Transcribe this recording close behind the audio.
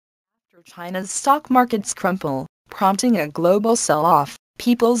After China's stock markets crumple, prompting a global sell-off,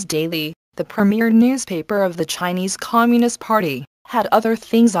 People's Daily, the premier newspaper of the Chinese Communist Party, had other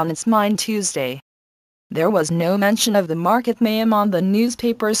things on its mind Tuesday. There was no mention of the market mayhem on the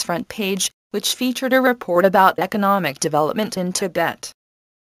newspaper's front page, which featured a report about economic development in Tibet.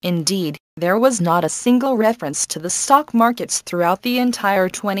 Indeed, there was not a single reference to the stock markets throughout the entire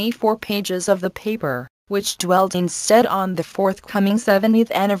 24 pages of the paper, which dwelled instead on the forthcoming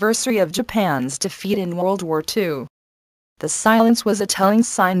 70th anniversary of Japan's defeat in World War II. The silence was a telling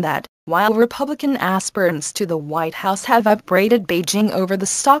sign that, while Republican aspirants to the White House have upbraided Beijing over the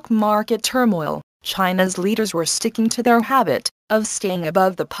stock market turmoil, China's leaders were sticking to their habit of staying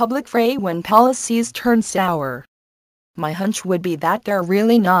above the public fray when policies turn sour. My hunch would be that they're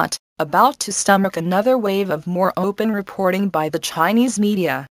really not about to stomach another wave of more open reporting by the Chinese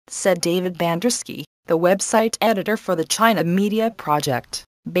media, said David Bandrski, the website editor for the China Media Project,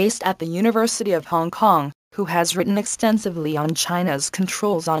 based at the University of Hong Kong, who has written extensively on China's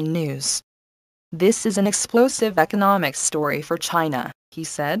controls on news. This is an explosive economic story for China, he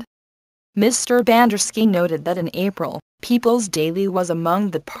said. Mr. Bandrski noted that in April, People's Daily was among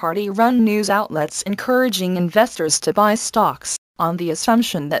the party-run news outlets encouraging investors to buy stocks, on the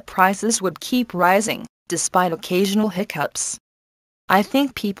assumption that prices would keep rising, despite occasional hiccups. I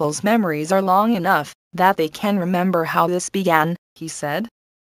think people's memories are long enough that they can remember how this began, he said.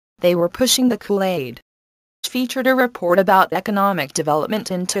 They were pushing the Kool-Aid. Featured a report about economic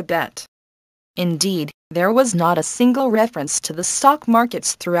development in Tibet. Indeed, there was not a single reference to the stock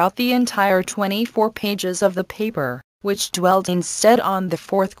markets throughout the entire 24 pages of the paper, which dwelled instead on the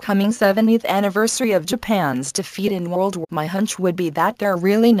forthcoming 70th anniversary of Japan's defeat in World War II. My hunch would be that they're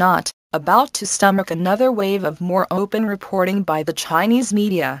really not about to stomach another wave of more open reporting by the Chinese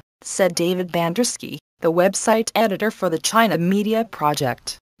media, said David Bandrski, the website editor for the China Media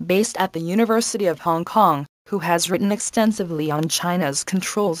Project, based at the University of Hong Kong, who has written extensively on China's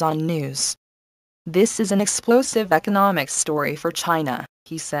controls on news. This is an explosive economic story for China,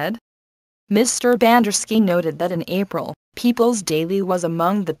 he said. Mr. Bandrski noted that in April, People's Daily was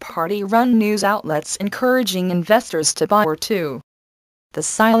among the party-run news outlets encouraging investors to buy too. The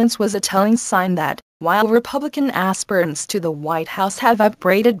silence was a telling sign that, while Republican aspirants to the White House have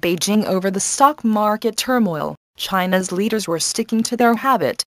upbraided Beijing over the stock market turmoil, China's leaders were sticking to their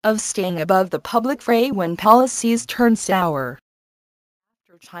habit of staying above the public fray when policies turn sour.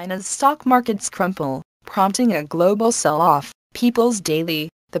 After China's stock markets crumple, prompting a global sell-off, People's Daily,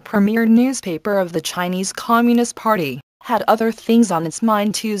 the premier newspaper of the Chinese Communist Party, had other things on its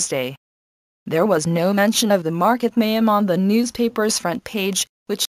mind Tuesday. There was no mention of the market mayhem on the newspaper's front page,